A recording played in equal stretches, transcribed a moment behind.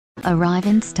Arrive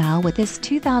in style with this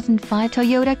 2005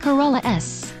 Toyota Corolla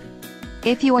S.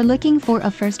 If you are looking for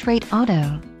a first-rate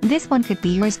auto, this one could be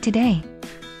yours today.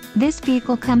 This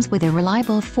vehicle comes with a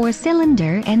reliable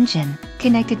 4-cylinder engine,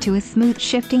 connected to a smooth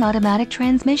shifting automatic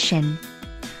transmission.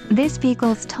 This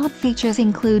vehicle's top features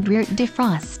include rear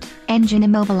defrost, engine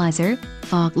immobilizer,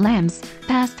 fog lamps,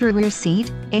 pass-through rear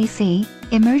seat, AC,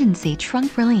 emergency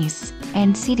trunk release,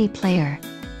 and CD player.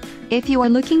 If you are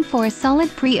looking for a solid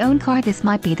pre-owned car, this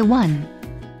might be the one.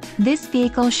 This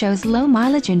vehicle shows low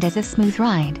mileage and has a smooth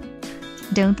ride.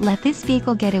 Don't let this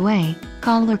vehicle get away.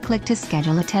 Call or click to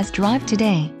schedule a test drive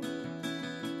today.